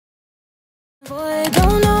Boy,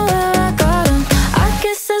 don't know where I got 'em. I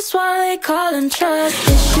guess that's why they call 'em trust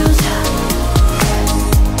issues.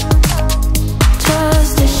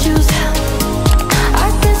 Trust issues.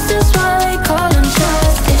 I guess that's why they call 'em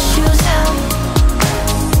trust issues.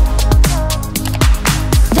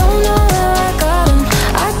 Don't know where I got 'em.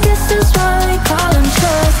 I guess that's why they call 'em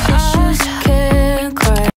trust issues. Can't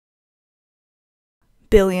cry.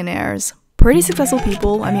 Billionaires. Pretty successful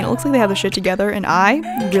people. I mean, it looks like they have their shit together, and I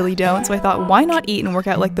really don't, so I thought, why not eat and work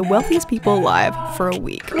out like the wealthiest people alive for a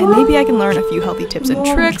week? And maybe I can learn a few healthy tips and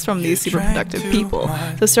tricks from these super productive people.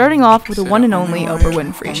 So starting off with the one and only Oprah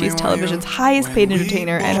Winfrey. She's television's highest paid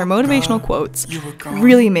entertainer, and her motivational quotes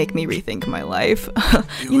really make me rethink my life.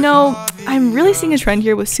 You know, I'm really seeing a trend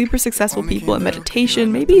here with super successful people in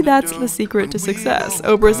meditation. Maybe that's the secret to success.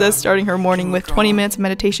 Oprah says starting her morning with 20 minutes of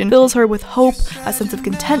meditation fills her with hope, a sense of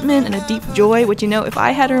contentment, and a deep joy, which, you know, if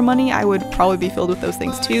I had her money, I would probably be filled with those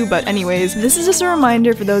things too. But anyways, this is just a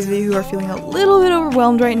reminder for those of you who are feeling a little bit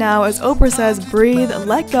overwhelmed right now. As Oprah says, breathe,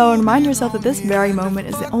 let go, and remind yourself that this very moment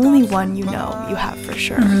is the only one you know you have for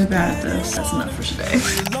sure. I'm really bad at this. That's enough for today.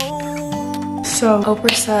 So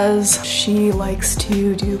Oprah says she likes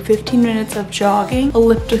to do 15 minutes of jogging,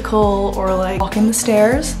 elliptical, or like walking the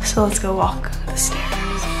stairs. So let's go walk the stairs.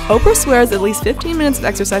 Oprah swears at least 15 minutes of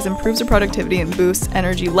exercise improves her productivity and boosts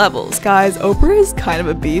energy levels. Guys, Oprah is kind of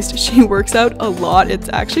a beast. She works out a lot. It's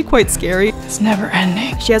actually quite scary. It's never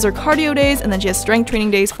ending. She has her cardio days, and then she has strength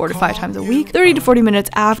training days 4 to 5 times a week, 30 to 40 minutes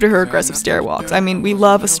after her aggressive stair walks. I mean, we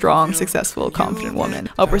love a strong, successful, confident woman.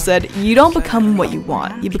 Oprah said, you don't become what you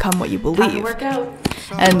want, you become what you believe.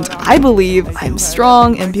 And I believe I'm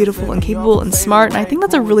strong and beautiful and capable and smart, and I think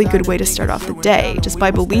that's a really good way to start off the day, just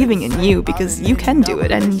by believing in you, because you can do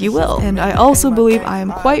it, and you will. And I also believe I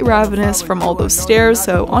am quite ravenous from all those stairs,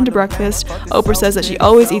 so on to breakfast. Oprah says that she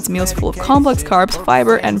always eats meals full of complex carbs,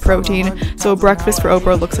 fiber, and protein, so breakfast for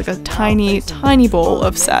Oprah looks like a tiny, tiny bowl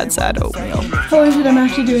of sad, sad oatmeal. Holy shit, I'm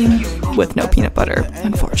actually doing this. With no peanut butter,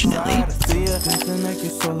 unfortunately.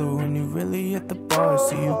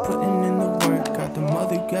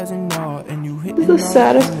 This is the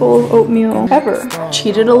saddest bowl of oatmeal ever.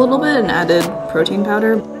 Cheated a little bit and added protein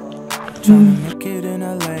powder.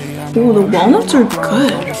 Ooh, the walnuts are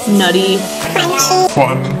good. Nutty.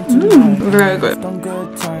 Fun. Very good.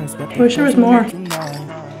 I wish there was more. It's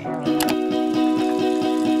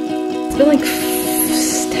been like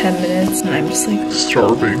 10 minutes and I'm just like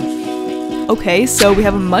Starving. Okay, so we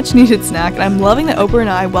have a much needed snack, and I'm loving that Oprah and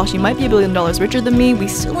I, while she might be $1 billion richer than me, we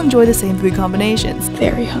still enjoy the same food combinations.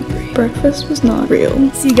 very hungry. Breakfast was not real.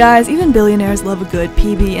 See guys, even billionaires love a good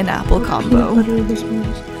PB and apple combo.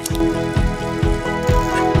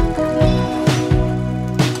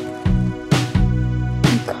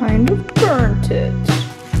 I kind of burnt it.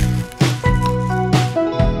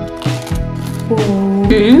 Whoa.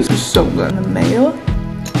 This is so good. The mayo.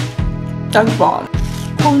 That's bomb.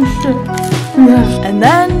 Holy shit. Yes. And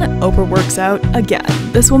then Oprah works out again.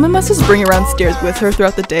 This woman must just bring around stairs with her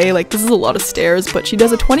throughout the day. Like, this is a lot of stairs, but she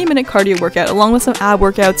does a 20-minute cardio workout along with some ab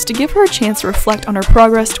workouts to give her a chance to reflect on her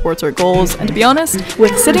progress towards her goals. And to be honest,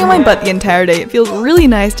 with sitting on my butt the entire day, it feels really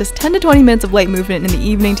nice, just 10 to 20 minutes of light movement in the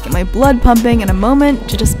evening to get my blood pumping and a moment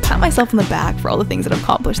to just pat myself on the back for all the things that I've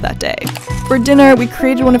accomplished that day. For dinner, we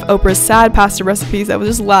created one of Oprah's sad pasta recipes that was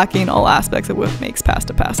just lacking all aspects of what makes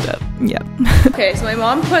pasta pasta. Yep. Okay, so my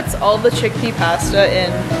mom puts all the chickpea pasta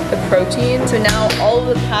in the protein, so now all of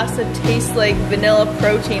the pasta tastes like vanilla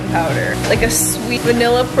protein powder, like a sweet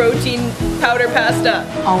vanilla protein powder pasta.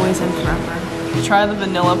 Always and forever. Try the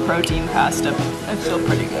vanilla protein pasta. It's still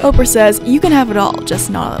pretty good. Oprah says, you can have it all, just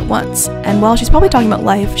not all at once. And while she's probably talking about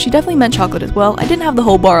life, she definitely meant chocolate as well. I didn't have the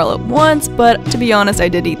whole bar all at once, but to be honest, I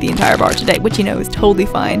did eat the entire bar today, which, you know, is totally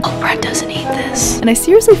fine. Oprah doesn't eat this. And I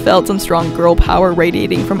seriously felt some strong girl power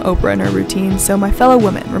radiating from Oprah and her routine. So my fellow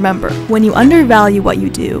women, remember, when you undervalue what you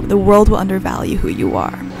do, the world will undervalue who you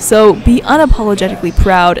are. So be unapologetically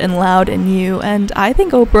proud and loud in you, and I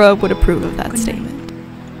think Oprah would approve of that statement.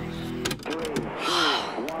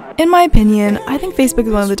 In my opinion, I think Facebook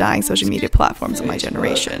is one of the dying social media platforms of my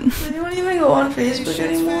generation. Does anyone even go on Facebook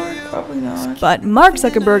anymore? Probably not. But Mark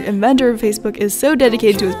Zuckerberg, inventor of Facebook, is so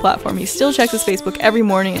dedicated to his platform, he still checks his Facebook every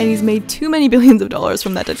morning, and he's made too many billions of dollars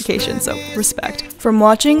from that dedication, so respect. From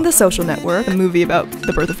watching The Social Network, a movie about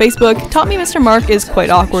the birth of Facebook, taught me Mr. Mark is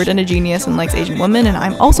quite awkward and a genius and likes Asian women, and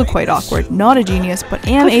I'm also quite awkward, not a genius, but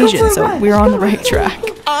am Asian, so we're on the right track.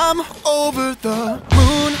 I'm over the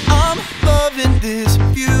moon, I'm loving this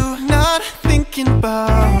view, not thinking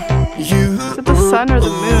about you. sun or the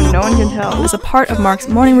moon, no one can tell. It's a part of Mark's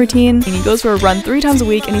morning routine, and he goes for a run 3 times a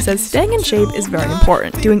week, and he says staying in shape is very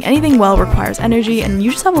important. Doing anything well requires energy, and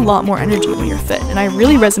you just have a lot more energy when you're fit. And I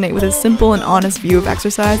really resonate with his simple and honest view of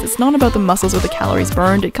exercise. It's not about the muscles or the calories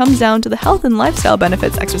burned, it comes down to the health and lifestyle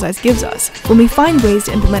benefits exercise gives us. When we find ways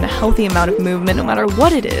to implement a healthy amount of movement, no matter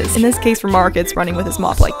what it is, in this case for Mark it's running with his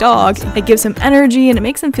mop-like dog, it gives him energy and it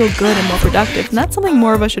makes him feel good and more productive, and that's something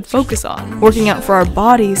more of us should focus on. Working out for our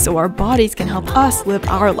bodies so our bodies can help us live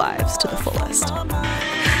our lives to the fullest.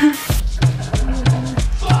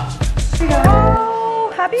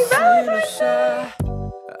 Oh, happy Valentine's Day!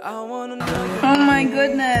 Oh my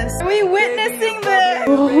goodness. Are we witnessing this?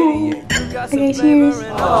 Okay, cheers.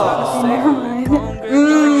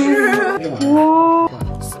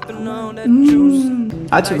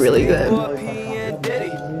 That's really good.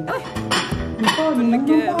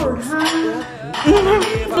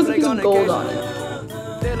 There's a piece of gold on it.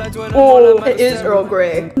 Oh, it is Earl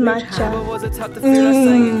Grey. Matcha.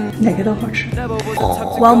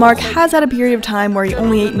 While Mark has had a period of time where he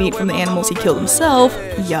only ate meat from the animals he killed himself,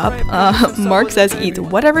 yup, Mark says he eats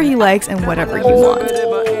whatever he likes and whatever he wants.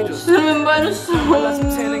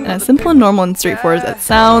 And as simple and normal and straightforward as that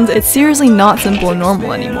sounds, it's seriously not simple and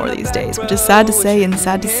normal anymore these days, which is sad to say and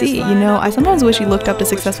sad to see. You know, I sometimes wish he looked up to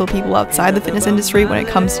successful people outside the fitness industry when it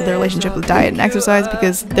comes to their relationship with diet and exercise,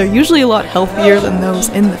 because they're usually a lot healthier than those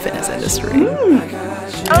in the fitness industry.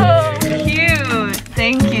 Oh, cute.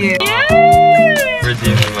 Thank you.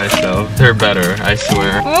 Redeeming myself. They're better, I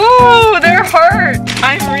swear. Ooh, they're hard.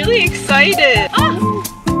 I'm really excited.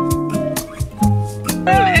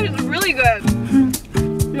 It's really good.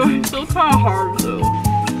 You're still kind of hard though.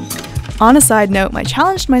 On a side note, my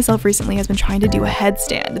challenge to myself recently has been trying to do a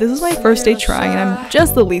headstand. This is my first day trying, and I'm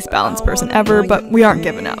just the least balanced person ever, but we aren't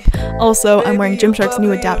giving up. Also, I'm wearing Gymshark's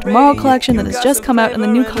new Adapt Tomorrow collection that has just come out, and the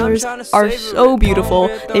new colors are so beautiful.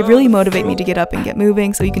 They really motivate me to get up and get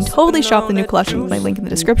moving, so you can totally shop the new collection with my link in the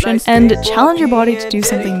description, and challenge your body to do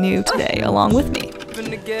something new today along with me.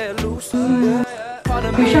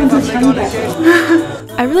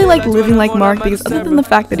 I really like living like Mark because other than the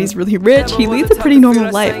fact that he's really rich, he leads a pretty normal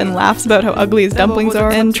life and laughs about how ugly his dumplings are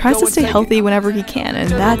and tries to stay healthy whenever he can, and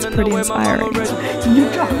that's pretty inspiring. My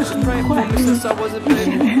dumplings are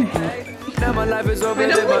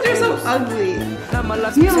so ugly.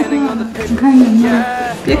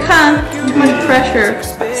 别看 too much pressure.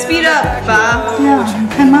 Speed up, Ba.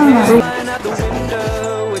 太慢了。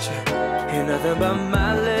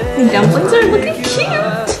 The dumplings are looking cute.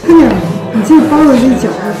 哎呀，你这包的这饺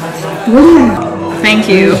子多厉害！ Thank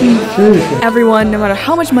you. Everyone, no matter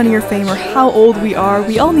how much money or fame or how old we are,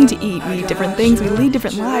 we all need to eat. We eat different things, we lead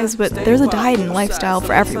different lives, but there's a diet and lifestyle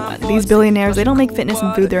for everyone. These billionaires, they don't make fitness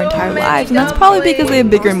and food their entire lives, and that's probably because they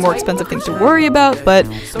have bigger and more expensive things to worry about, but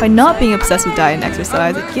by not being obsessed with diet and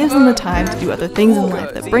exercise, it gives them the time to do other things in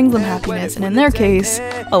life that brings them happiness, and in their case,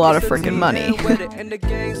 a lot of freaking money.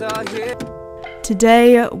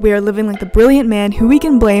 Today, we are living like the brilliant man who we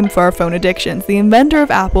can blame for our phone addictions. The inventor of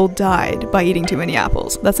Apple died by eating too many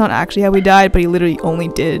apples. That's not actually how he died, but he literally only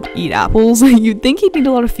did eat apples. You'd think he'd need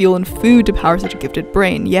a lot of fuel and food to power such a gifted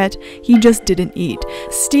brain, yet he just didn't eat.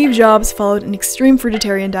 Steve Jobs followed an extreme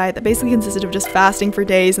fruitarian diet that basically consisted of just fasting for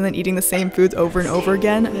days and then eating the same foods over and over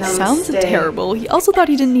again. Sounds terrible. He also thought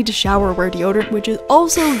he didn't need to shower or wear deodorant, which is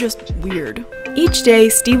also just weird. Each day,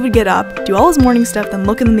 Steve would get up, do all his morning stuff, then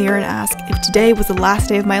look in the mirror and ask, if today was the last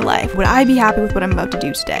day of my life, would I be happy with what I'm about to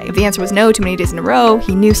do today? If the answer was no too many days in a row,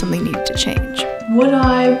 he knew something needed to change. Would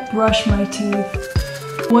I brush my teeth?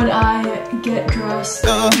 Would I get dressed?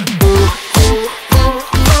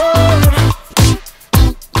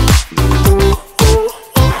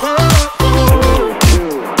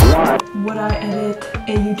 Would I edit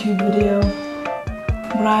a YouTube video?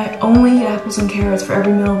 Would I only eat apples and carrots for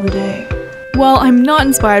every meal of the day? While I'm not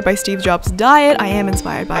inspired by Steve Jobs' diet, I am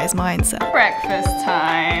inspired by his mindset. Breakfast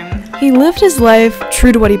time. He lived his life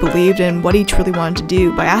true to what he believed and what he truly wanted to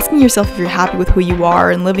do. By asking yourself if you're happy with who you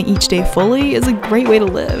are and living each day fully is a great way to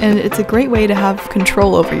live. And it's a great way to have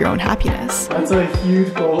control over your own happiness. That's a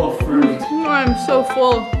huge bowl of fruit. Oh, I'm so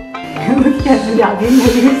full. 两个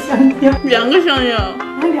香蕉，两个香蕉。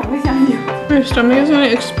两个香蕉。 My stomach is gonna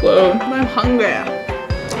explode. I'm hungry.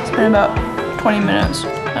 It's been about 20 minutes.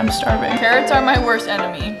 I'm starving. Carrots are my worst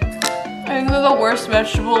enemy. I think they're the worst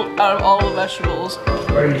vegetable out of all the vegetables.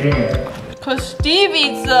 Why are you eating it? Cause Steve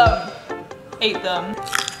eats them. Ate them.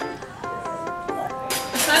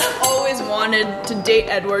 I kind of always wanted to date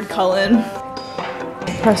Edward Cullen.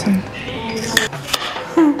 Pressing.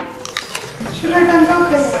 吃块蛋糕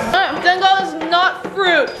可以吗？ Dangal is not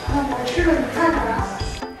fruit. 吃了你看看啊。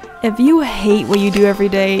If you hate what you do every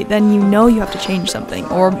day, then you know you have to change something,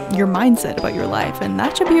 or your mindset about your life, and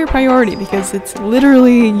that should be your priority because it's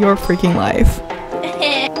literally your freaking life.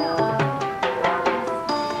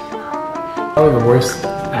 Oh, the worst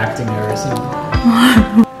acting I've ever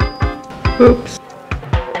seen. Oops.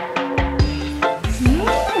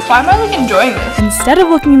 Why am I like enjoying this? Instead of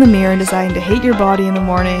looking in the mirror and deciding to hate your body in the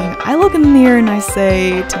morning, I look in the mirror and I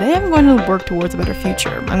say, today I'm going to work towards a better future.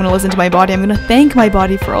 I'm going to listen to my body. I'm going to thank my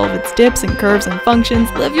body for all of its dips and curves and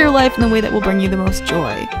functions. Live your life in the way that will bring you the most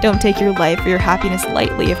joy. Don't take your life or your happiness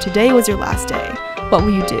lightly. If today was your last day, what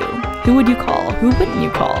will you do? Who would you call? Who wouldn't you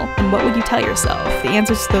call? And what would you tell yourself? The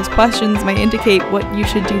answers to those questions might indicate what you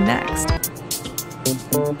should do next.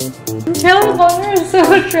 Taylor's long hair is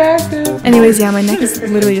so attractive. Anyways, yeah, my neck is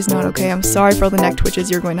literally just not okay. I'm sorry for all the neck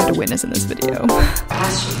twitches you're going to have to witness in this video.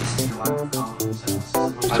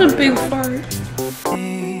 Such a big fart.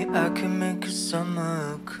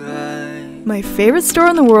 My favorite store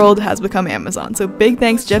in the world has become Amazon, so big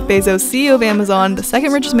thanks to Jeff Bezos, CEO of Amazon, the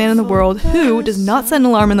second richest man in the world, who does not set an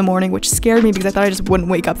alarm in the morning, which scared me because I thought I just wouldn't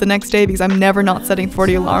wake up the next day because I'm never not setting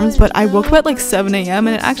 40 alarms, but I woke up at like 7 a.m.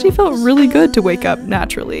 and it actually felt really good to wake up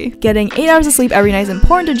naturally. Getting 8 hours of sleep every night is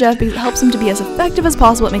important to Jeff because it helps him to be as effective as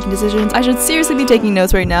possible at making decisions. I should seriously be taking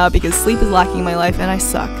notes right now because sleep is lacking in my life and I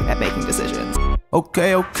suck at making decisions.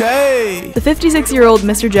 Okay, okay. The 56-year-old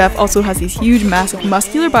Mr. Jeff also has these huge, massive,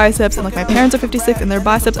 muscular biceps, and like my parents are 56 and their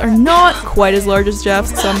biceps are not quite as large as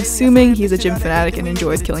Jeff's, so I'm assuming he's a gym fanatic and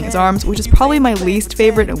enjoys killing his arms, which is probably my least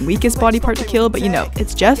favorite and weakest body part to kill, but you know,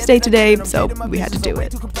 it's Jeff's day today, so we had to do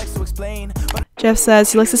it. Jeff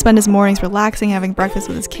says he likes to spend his mornings relaxing, having breakfast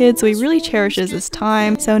with his kids, so he really cherishes this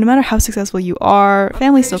time. So no matter how successful you are,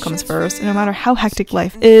 family still comes first, and no matter how hectic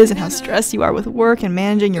life is and how stressed you are with work and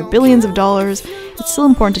managing your billions of dollars, it's still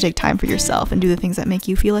important to take time for yourself and do the things that make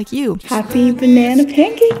you feel like you. Happy Banana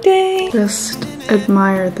Pancake Day! Just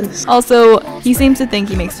admire this. Also, he seems to think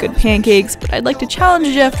he makes good pancakes, but I'd like to challenge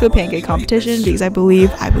Jeff to a pancake competition because I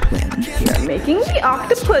believe I would win. We're making the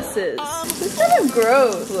octopuses. This is kind of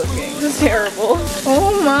gross looking. This is terrible.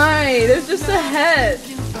 Oh my, there's just a head.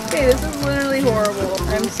 Okay, this is literally horrible.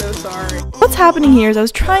 I'm so sorry. What's happening here is I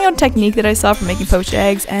was trying out a technique that I saw for making poached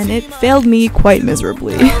eggs, and it failed me quite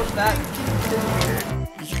miserably. That is weird.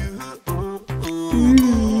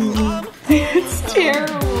 It's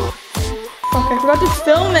terrible. Fuck, I forgot to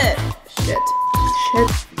film it. Shit.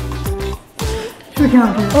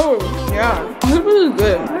 Oh, yeah. This is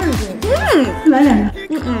good.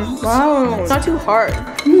 Wow. It's not too hard.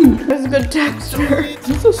 It's a good texture.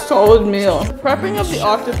 It's a solid meal. Prepping up the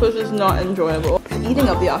octopus is not enjoyable. Eating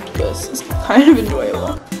up the octopus is kind of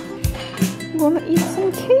enjoyable. You wanna eat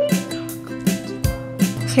some cake?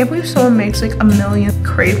 I can't believe someone makes like a million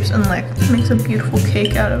crepes and like makes a beautiful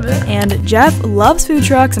cake out of it. And Jeff loves food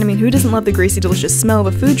trucks, and I mean, who doesn't love the greasy, delicious smell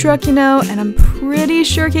of a food truck, you know? And I'm pretty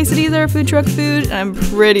sure quesadillas are food truck food, and I'm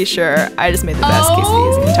pretty sure I just made the best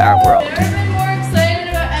quesadillas in the entire world. I've never been more excited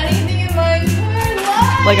about anything in my entire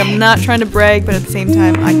life. Like, I'm not trying to brag, but at the same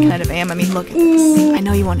time, I kind of am. I mean, look at this. I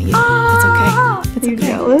know you want to eat it. It's okay. It's okay.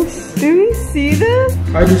 Jealous? Do we see this?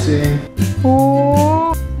 How'd you see?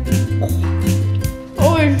 Oh.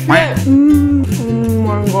 Holy shit. Oh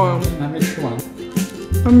my god. Not which one.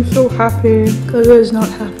 I'm so happy. Gaga is not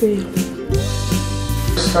happy.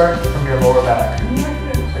 Start from your lower back.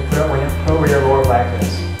 Like put where your lower back is.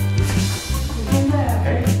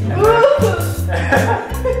 Okay.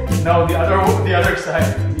 No, the other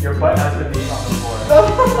side. Your butt has to be on the floor.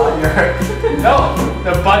 No,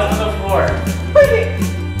 the butt's on the floor. Wait.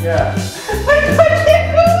 Yeah. I can't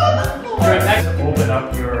go on the floor. Your next open up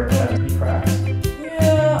your knee cracks.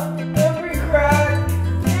 Yeah, every crack.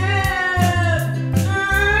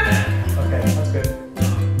 Okay, that's good.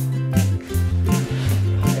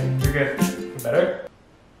 Okay, you're good. Better?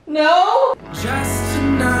 No? Just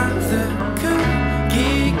another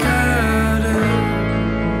cookie cutter.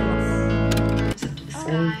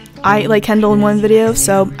 I like Kendall in one video,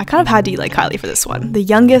 so I kind of had to eat like Kylie for this one. The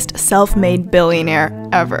youngest self-made billionaire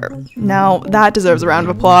ever. Now, that deserves a round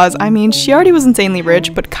of applause. I mean, she already was insanely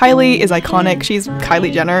rich, but Kylie is iconic. She's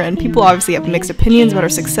Kylie Jenner, and people obviously have mixed opinions about her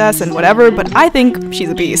success and whatever, but I think she's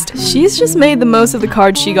a beast. She's just made the most of the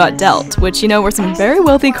cards she got dealt, which, you know, were some very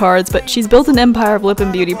wealthy cards, but she's built an empire of lip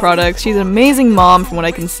and beauty products. She's an amazing mom from what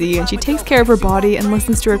I can see, and she takes care of her body and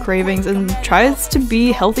listens to her cravings and tries to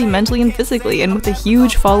be healthy mentally and physically, and with the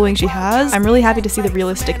huge following she has, I'm really happy to see the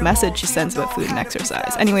realistic message she sends about food and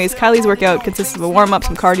exercise. Anyways, Kylie's workout consists of a warm-up,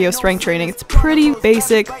 some cardio, strength training. It's pretty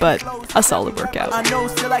basic, but a solid workout. I know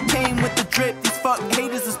still I came with the drip. These fuck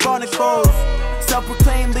haters is barnacles.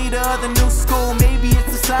 Self-proclaimed leader of the new school. Maybe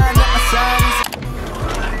it's a sign that my sign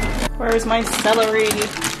is. Where's my celery?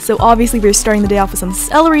 So obviously we're starting the day off with some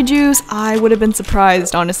celery juice. I would have been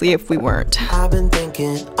surprised, honestly, if we weren't. I've been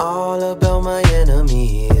thinking all about my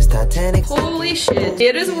enemies. Titanic. Holy shit,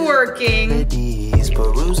 it is working.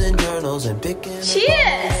 Perusing journals and picking.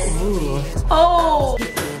 Cheers! Oh!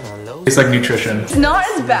 It's like nutrition. It's not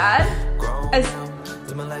as bad as...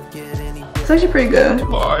 It's actually pretty good.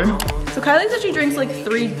 Why? So Kylie said she drinks like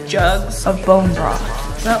 3 jugs of bone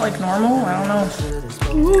broth. Is that like normal? I don't know.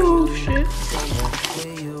 Ooh, shit.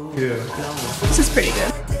 Yeah. This is pretty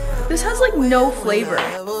good. This has like no flavor.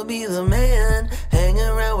 Never be the man, hang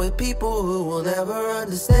around with people who will never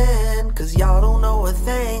understand, cause y'all don't know a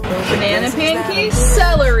thing. Banana pancakes,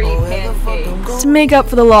 celery pancakes. To make up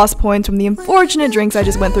for the lost points from the unfortunate drinks I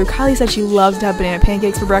just went through, Kylie said she loves to have banana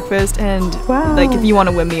pancakes for breakfast, and like if you want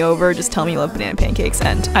to win me over, just tell me you love banana pancakes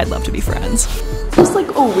and I'd love to be friends. Just like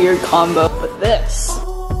a weird combo with this.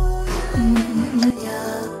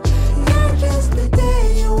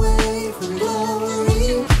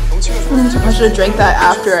 I should have drank that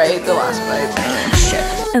after I ate the last bite. Shit.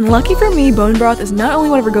 And lucky for me, bone broth is not only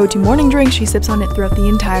one of her go-to morning drinks, she sips on it throughout the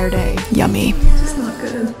entire day. Yummy. It's not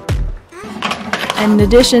good. And in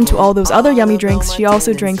addition to all those other yummy drinks, she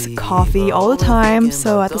also drinks coffee all the time,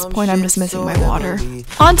 so at this point I'm just missing my water.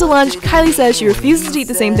 On to lunch, Kylie says she refuses to eat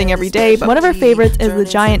the same thing every day, but one of her favorites is the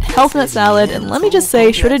giant health nut salad, and let me just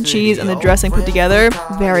say, shredded cheese and the dressing put together,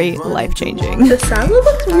 very life-changing. The salad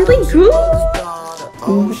looks really good.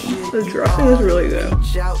 Ooh, the dressing is really good.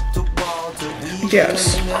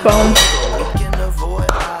 Yes. Boom.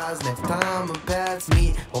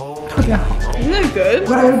 Yeah. Isn't it good?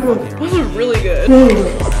 This is really good.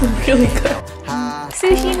 Really good.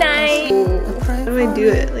 Sushi night. How do I do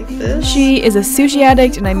it? Like this? She is a sushi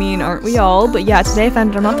addict, and I mean, aren't we all? But yeah, today I found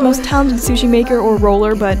out I'm not the most talented sushi maker or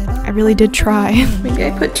roller, but I really did try. Maybe I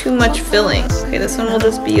put too much filling. Okay, this one will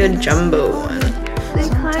just be a jumbo one. They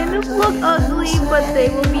kind of look ugly, but they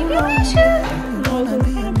will be delicious.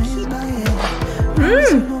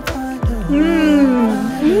 Mmm. Mmm.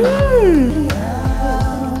 Mmm.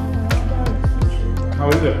 How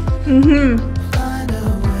is it? Mm-hmm.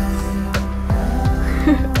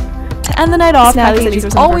 To end the night off, Kylie said these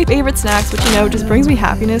are all my favorite snacks, which, you know, just brings me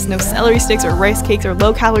happiness. No celery sticks or rice cakes or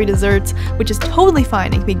low-calorie desserts, which is totally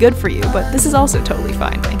fine and can be good for you, but this is also totally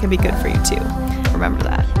fine and can be good for you too. Remember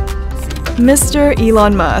that. Mr.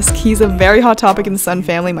 Elon Musk. He's a very hot topic in the Sun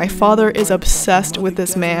family. My father is obsessed with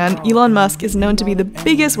this man. Elon Musk is known to be the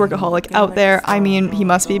biggest workaholic out there. I mean, he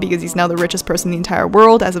must be because he's now the richest person in the entire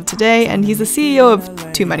world as of today, and he's the CEO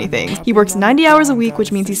of too many things. He works 90 hours a week,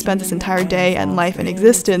 which means he spends his entire day and life and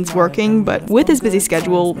existence working, but with his busy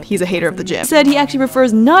schedule, he's a hater of the gym. He said he actually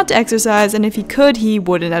prefers not to exercise, and if he could, he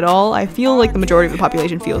wouldn't at all. I feel like the majority of the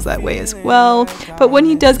population feels that way as well, but when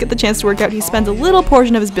he does get the chance to work out, he spends a little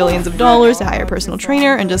portion of his billions of dollars to hire a personal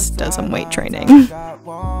trainer and just does some weight training.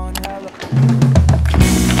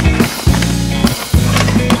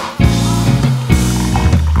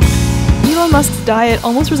 Elon Musk's diet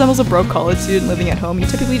almost resembles a broke college student living at home. He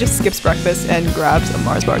typically just skips breakfast and grabs a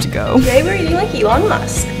Mars bar to go. Today we're eating like Elon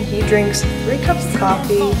Musk. He drinks 3 cups of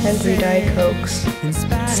coffee and 3 Diet Cokes.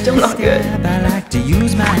 Still not good. I like to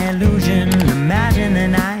use my illusion, imagine the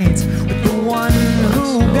nights with the one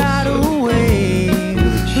who got away.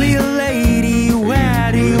 Little lady,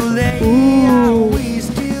 where do you lay? Ooh.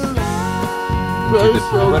 The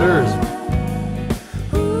sweaters.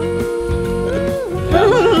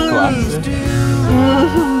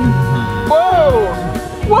 Whoa!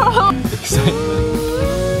 Whoa! Excitement.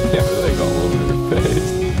 Yeah, like all over her face.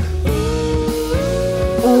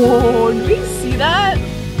 Oh, did you see that?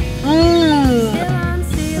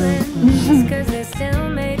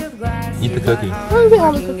 Eat the cookie.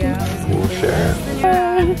 We'll share.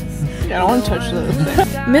 I don't want to touch this.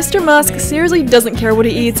 Mr. Musk seriously doesn't care what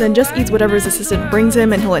he eats and just eats whatever his assistant brings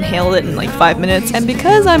him, and he'll inhale it in like 5 minutes. And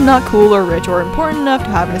because I'm not cool or rich or important enough to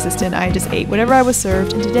have an assistant, I just ate whatever I was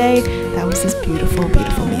served, and today that was this beautiful,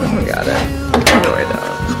 beautiful meal. Oh my god, no I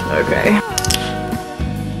don't. Okay.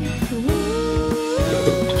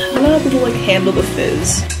 I don't know how people like handle the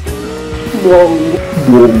fizz. Whoa.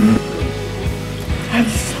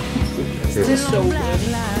 This is so good.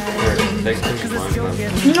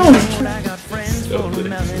 No.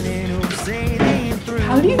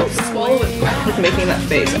 How do you swallow it without making that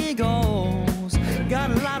face?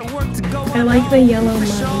 I like the yellow mug.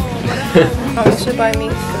 I used to buy me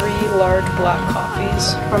 3 large black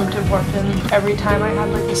coffees from Tim Hortons every time I had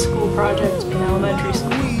like a school project in elementary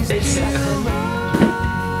school. They said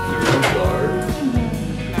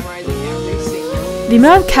memorizing every single The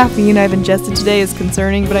amount of caffeine I've ingested today is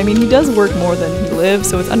concerning, but I mean, he does work more than he lives,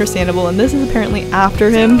 so it's understandable, and this is apparently after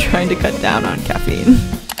him trying to cut down on caffeine.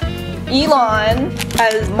 Elon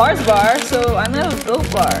has Mars bar, so I'm gonna have a Built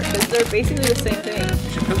bar, because they're basically the same thing.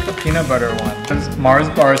 You should pick the peanut butter one, because Mars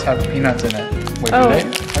bars have peanuts in it. Wait, do they? Oh,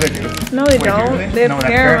 they do. No, they don't. They have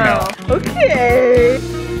caramel. Okay.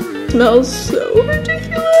 Smells so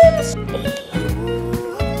ridiculous.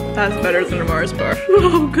 That's better than a Mars bar.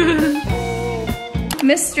 Oh, good.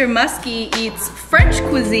 Mr. Muskie eats French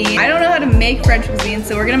cuisine. I don't know how to make French cuisine,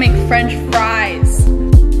 so we're gonna make French fries.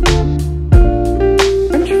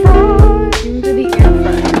 French fries into the air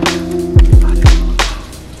fryer.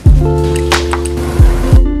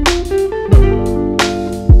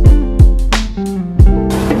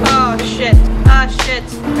 Oh shit! Ah shit!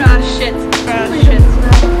 Ah shit! Ah shit!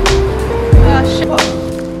 Ah shit!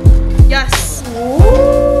 Yes!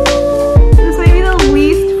 This might be the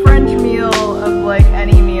least French meal of like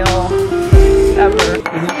any meal ever.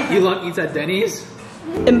 Elon eats at Denny's?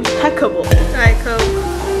 Impeccable. Diet Coke,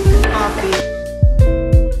 coffee.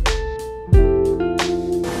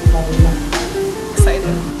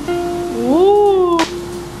 Excited. Ooh.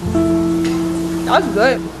 That was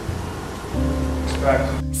good.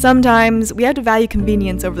 Sometimes we have to value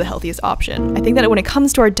convenience over the healthiest option. I think that when it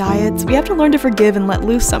comes to our diets, we have to learn to forgive and let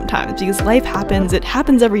loose sometimes, because life happens, it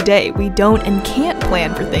happens every day. We don't and can't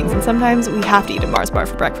plan for things, and sometimes we have to eat a Mars bar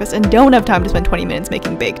for breakfast and don't have time to spend 20 minutes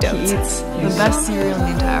making baked oats. He eats the best cereal in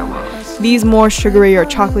the entire world. These more sugary or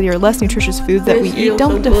chocolatey or less nutritious foods that we eat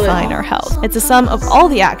don't define our health. It's a sum of all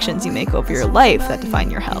the actions you make over your life that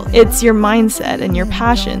define your health. It's your mindset and your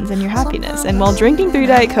passions and your happiness. And while drinking 3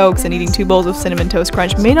 Diet Cokes and eating 2 bowls of Cinnamon Toast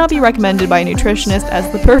Crunch may not be recommended by a nutritionist as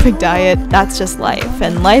the perfect diet, that's just life.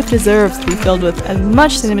 And life deserves to be filled with as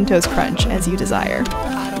much Cinnamon Toast Crunch as you desire.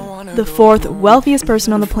 The 4th wealthiest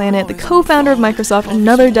person on the planet, the co-founder of Microsoft,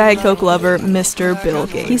 another Diet Coke lover, Mr. Bill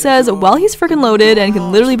Gates. He says while he's freaking loaded and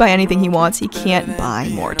can literally buy anything he wants, he can't buy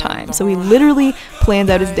more time. So he literally plans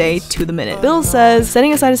out his day to the minute. Bill says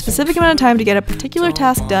setting aside a specific amount of time to get a particular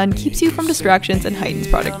task done keeps you from distractions and heightens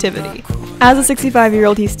productivity. As a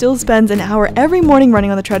 65-year-old, he still spends an hour every morning running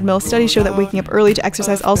on the treadmill. Studies show that waking up early to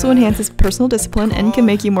exercise also enhances personal discipline and can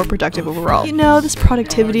make you more productive overall. You know, this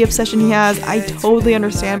productivity obsession he has, I totally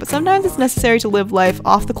understand, but sometimes it's necessary to live life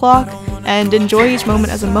off the clock and enjoy each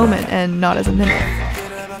moment as a moment and not as a minute.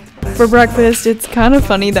 For breakfast, it's kind of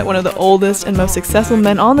funny that one of the oldest and most successful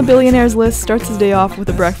men on the billionaires list starts his day off with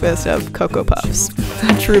a breakfast of Cocoa Puffs.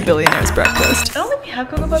 A true billionaire's breakfast. I don't think we have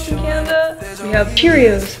Cocoa Puffs in Canada. We have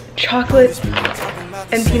Cheerios, chocolate,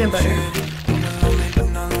 and peanut butter.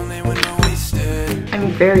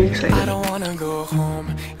 I'm very excited.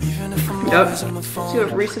 Yep. So you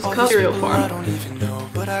have Reese's Cup cereal farm.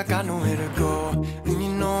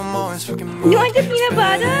 You like the peanut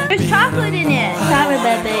butter? There's chocolate in it. Sorry,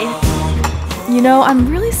 baby. You know, I'm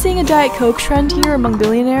really seeing a Diet Coke trend here among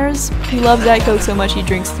billionaires. He loves Diet Coke so much he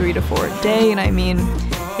drinks 3 to 4 a day, and I mean,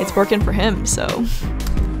 it's working for him, so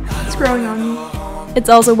It's growing on you. It's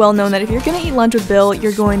also well known that if you're gonna eat lunch with Bill,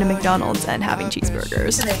 you're going to McDonald's and having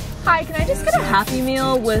cheeseburgers. Hi, can I just get a Happy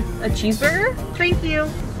Meal with a cheeseburger? Thank you.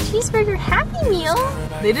 Cheeseburger Happy Meal?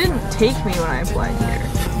 They didn't take me when I applied here.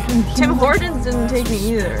 Tim Hortons didn't take me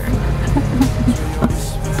either.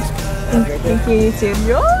 Thank you, you too.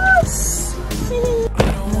 Yes!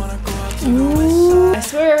 I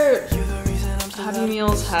swear Happy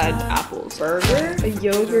Meals had apples. Burger, a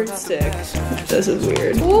yogurt stick. This is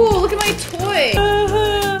weird. Ooh, look at my toy!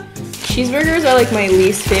 Cheeseburgers are like my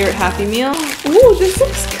least favorite Happy Meal. Ooh, this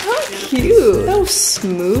looks kind of cute. How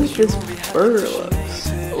smooth this burger looks.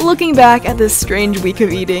 Looking back at this strange week of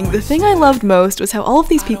eating, the thing I loved most was how all of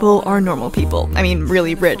these people are normal people. I mean,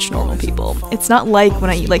 really rich normal people. It's not like when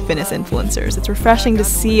I eat like fitness influencers. It's refreshing to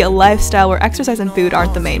see a lifestyle where exercise and food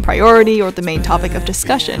aren't the main priority or the main topic of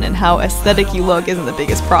discussion, and how aesthetic you look isn't the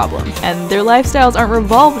biggest problem. And their lifestyles aren't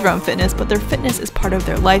revolved around fitness, but their fitness is part of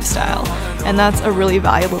their lifestyle. And that's a really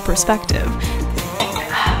valuable perspective.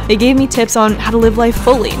 They gave me tips on how to live life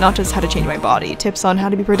fully, not just how to change my body. Tips on how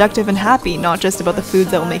to be productive and happy, not just about the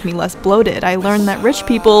foods that will make me less bloated. I learned that rich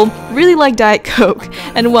people really like Diet Coke,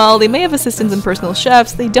 and while they may have assistants and personal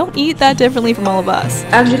chefs, they don't eat that differently from all of us.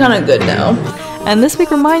 Actually kind of good now. And this week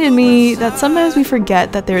reminded me that sometimes we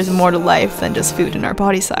forget that there is more to life than just food and our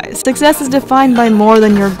body size. Success is defined by more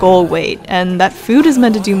than your goal weight, and that food is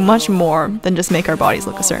meant to do much more than just make our bodies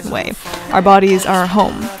look a certain way. Our bodies are our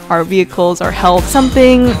home, our vehicles, our health,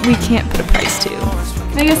 something we can't put a price to.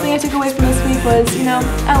 The biggest thing I took away from this week was, you know,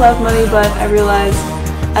 I love money, but I realized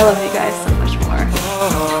I love you guys so much